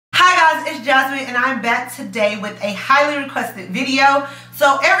guys, it's Jasmine and I'm back today with a highly requested video.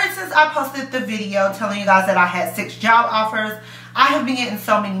 So ever since I posted the video telling you guys that I had 6 job offers, I have been getting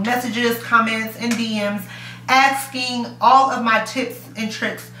so many messages, comments, and DMs asking all of my tips and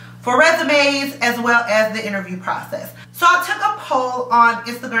tricks for resumes as well as the interview process. So I took a poll on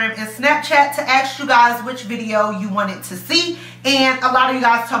Instagram and Snapchat to ask you guys which video you wanted to see, and a lot of you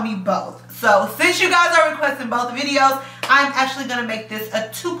guys told me both. So since you guys are requesting both videos, I'm actually going to make this a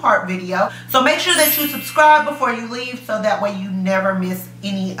 2-part video. So make sure that you subscribe before you leave so that way you never miss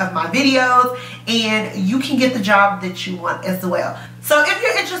any of my videos and you can get the job that you want as well. So if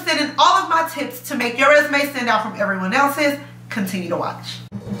you're interested in all of my tips to make your resume stand out from everyone else's, continue to watch.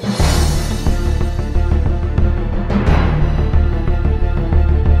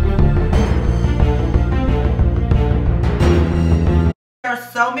 There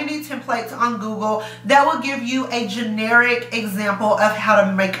are so many templates on Google that will give you a generic example of how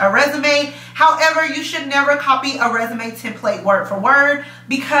to make a resume. However, you should never copy a resume template word for word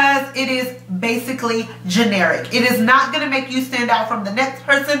because it is basically generic. It is not going to make you stand out from the next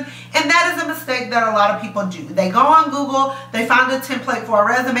person, and that is a mistake that a lot of people do. They go on Google, they find a template for a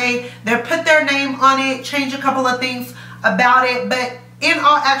resume, they put their name on it, change a couple of things about it, but in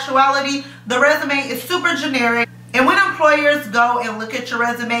all actuality, the resume is super generic. And when employers go and look at your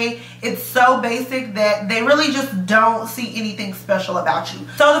resume, it's so basic that they really just don't see anything special about you.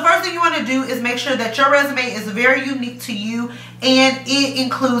 So the first thing you want to do is make sure that your resume is very unique to you and it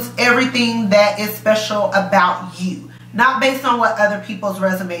includes everything that is special about you, not based on what other people's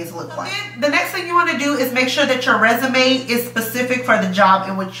resumes look like. The next thing you want to do is make sure that your resume is specific for the job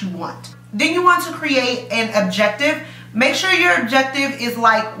in which you want. Then you want to create an objective. Make sure your objective is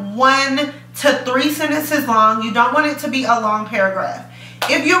like 1 to 3 sentences long. You don't want it to be a long paragraph.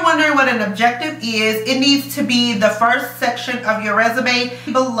 If you're wondering what an objective is, it needs to be the first section of your resume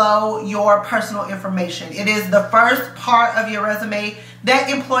below your personal information. It is the first part of your resume that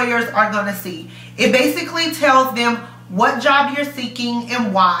employers are going to see. It basically tells them what job you're seeking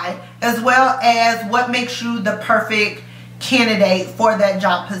and why, as well as what makes you the perfect candidate for that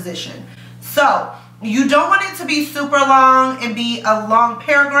job position. So you don't want it to be super long and be a long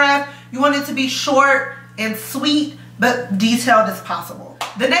paragraph. You want it to be short and sweet, but detailed as possible.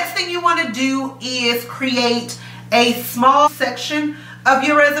 The next thing you want to do is create a small section of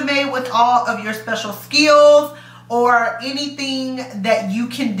your resume with all of your special skills or anything that you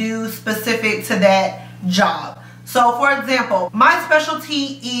can do specific to that job. So for example, my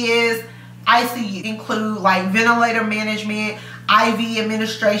specialty is ICU. Include like ventilator management, IV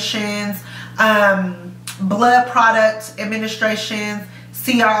administrations, blood product administrations,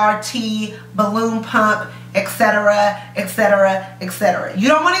 CRRT, balloon pump, etc., etc., etc. You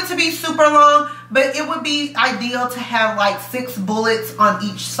don't want it to be super long, but it would be ideal to have like 6 bullets on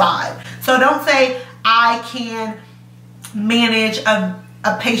each side. So don't say I can manage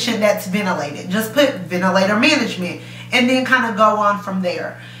a patient that's ventilated. Just put ventilator management and then kind of go on from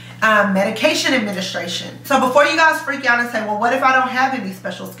there. Medication administration. So before you guys freak out and say, well, what if I don't have any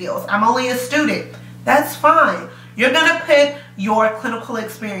special skills? I'm only a student. That's fine. You're going to put your clinical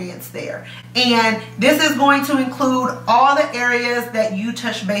experience there. And this is going to include all the areas that you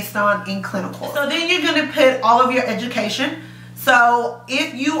touch based on in clinical. So then you're going to put all of your education. So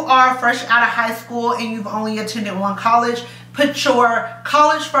if you are fresh out of high school and you've only attended 1 college, put your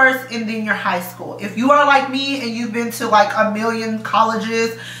college first and then your high school. If you are like me and you've been to like a million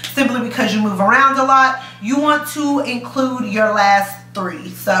colleges simply because you move around a lot, you want to include your last 3.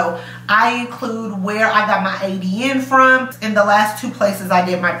 So I include where I got my ADN from and the last 2 places I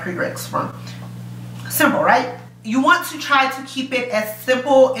did my prereqs from. Simple, right? You want to try to keep it as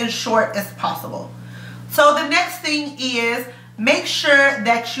simple and short as possible. So the next thing is make sure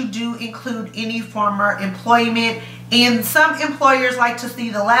that you do include any former employment, and some employers like to see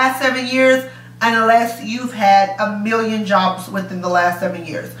the last 7 years unless you've had a million jobs within the last 7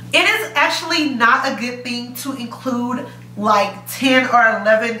 years. It is actually not a good thing to include like 10 or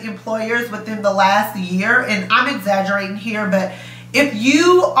 11 employers within the last year, and I'm exaggerating here, but if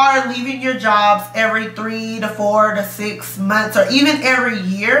you are leaving your jobs every 3 to 4 to 6 months or even every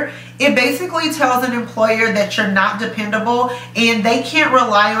year, it basically tells an employer that you're not dependable and they can't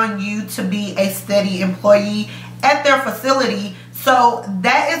rely on you to be a steady employee at their facility. So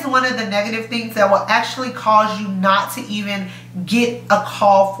that is one of the negative things that will actually cause you not to even get a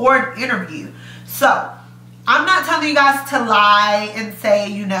call for an interview. So I'm not telling you guys to lie and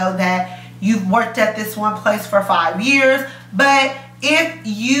say, you know, that you've worked at this one place for 5 years, but if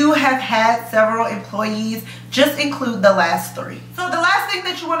you have had several employees, just include the last 3. So the last thing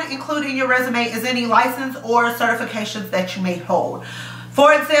that you want to include in your resume is any license or certifications that you may hold.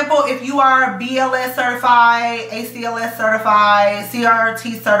 For example, if you are BLS certified, ACLS certified,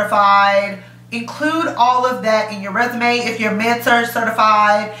 CRT certified, include all of that in your resume. If you're med-surg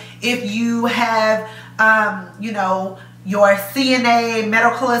certified, if you have, you know, your CNA,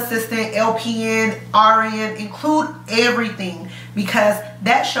 medical assistant, LPN, RN, include everything, because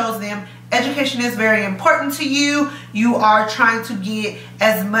that shows them education is very important to you. You are trying to get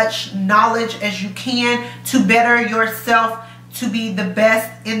as much knowledge as you can to better yourself, to be the best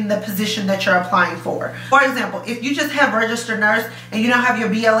in the position that you're applying for. For example, if you just have registered nurse and you don't have your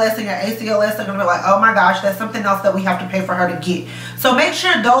BLS and your ACLS, they're gonna be like, oh my gosh, that's something else that we have to pay for her to get. So make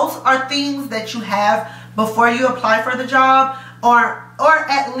sure those are things that you have before you apply for the job, or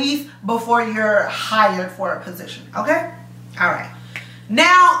at least before you're hired for a position, okay? All right.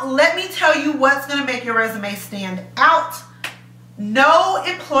 Now, let me tell you what's gonna make your resume stand out. No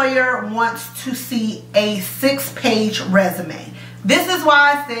employer wants to see a 6-page resume. This is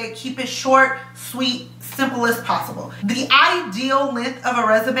why I said keep it short, sweet, simple as possible. The ideal length of a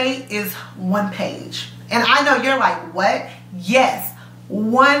resume is 1 page. And I know you're like, what? Yes,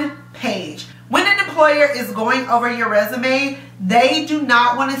 1 page. When an employer is going over your resume, they do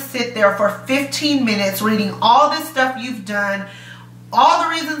not want to sit there for 15 minutes reading all this stuff you've done, all the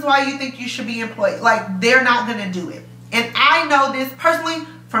reasons why you think you should be employed. Like, they're not going to do it. And I know this personally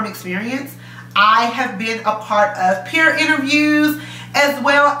from experience. I have been a part of peer interviews, as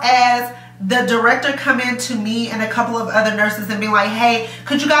well as the director come in to me and a couple of other nurses and be like, hey,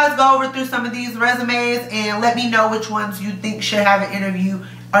 could you guys go over through some of these resumes and let me know which ones you think should have an interview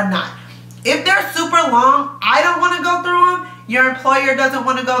or not. If they're super long, I don't want to go through them. Your employer doesn't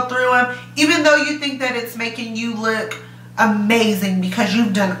want to go through them, even though you think that it's making you look amazing because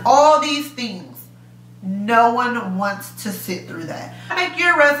you've done all these things. No one wants to sit through that. Make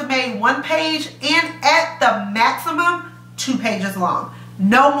your resume 1 page and at the maximum 2 pages long.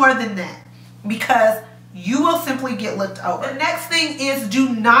 No more than that, because you will simply get looked over. The next thing is,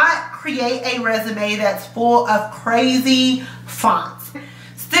 do not create a resume that's full of crazy fonts.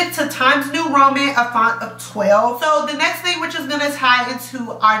 Stick to Times New Roman, a font of 12. So the next thing, which is going to tie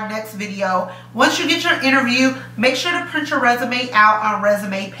into our next video, once you get your interview, make sure to print your resume out on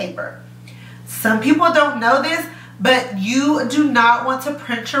resume paper. Some people don't know this, but you do not want to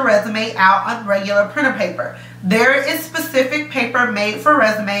print your resume out on regular printer paper. There is specific paper made for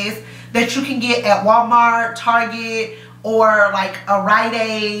resumes that you can get at Walmart, Target, or like a Rite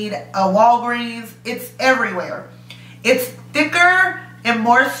Aid, a Walgreens. It's everywhere. It's thicker and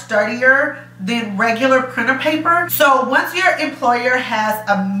more sturdier than regular printer paper. So once your employer has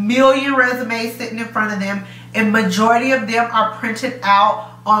a million resumes sitting in front of them, and majority of them are printed out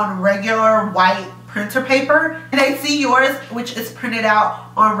on regular white printer paper, and they see yours, which is printed out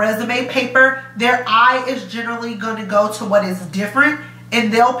on resume paper, their eye is generally going to go to what is different,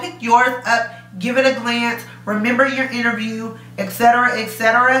 and they'll pick yours up, give it a glance, remember your interview, etc.,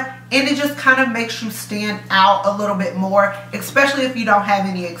 etc., and it just kind of makes you stand out a little bit more, especially if you don't have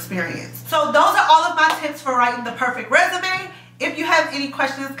any experience. So those are all of my tips for writing the perfect resume. If you have any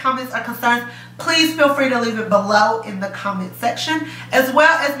questions, comments, or concerns, please feel free to leave it below in the comment section, as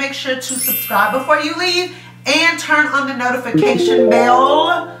well as make sure to subscribe before you leave and turn on the notification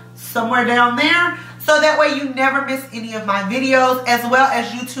bell somewhere down there, so that way you never miss any of my videos, as well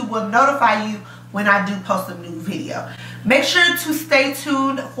as YouTube will notify you when I do post a new video. Make sure to stay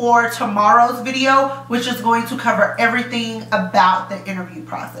tuned for tomorrow's video, which is going to cover everything about the interview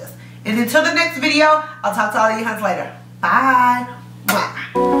process. And until the next video, I'll talk to all of you guys later. Bye.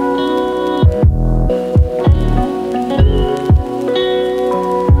 Mwah.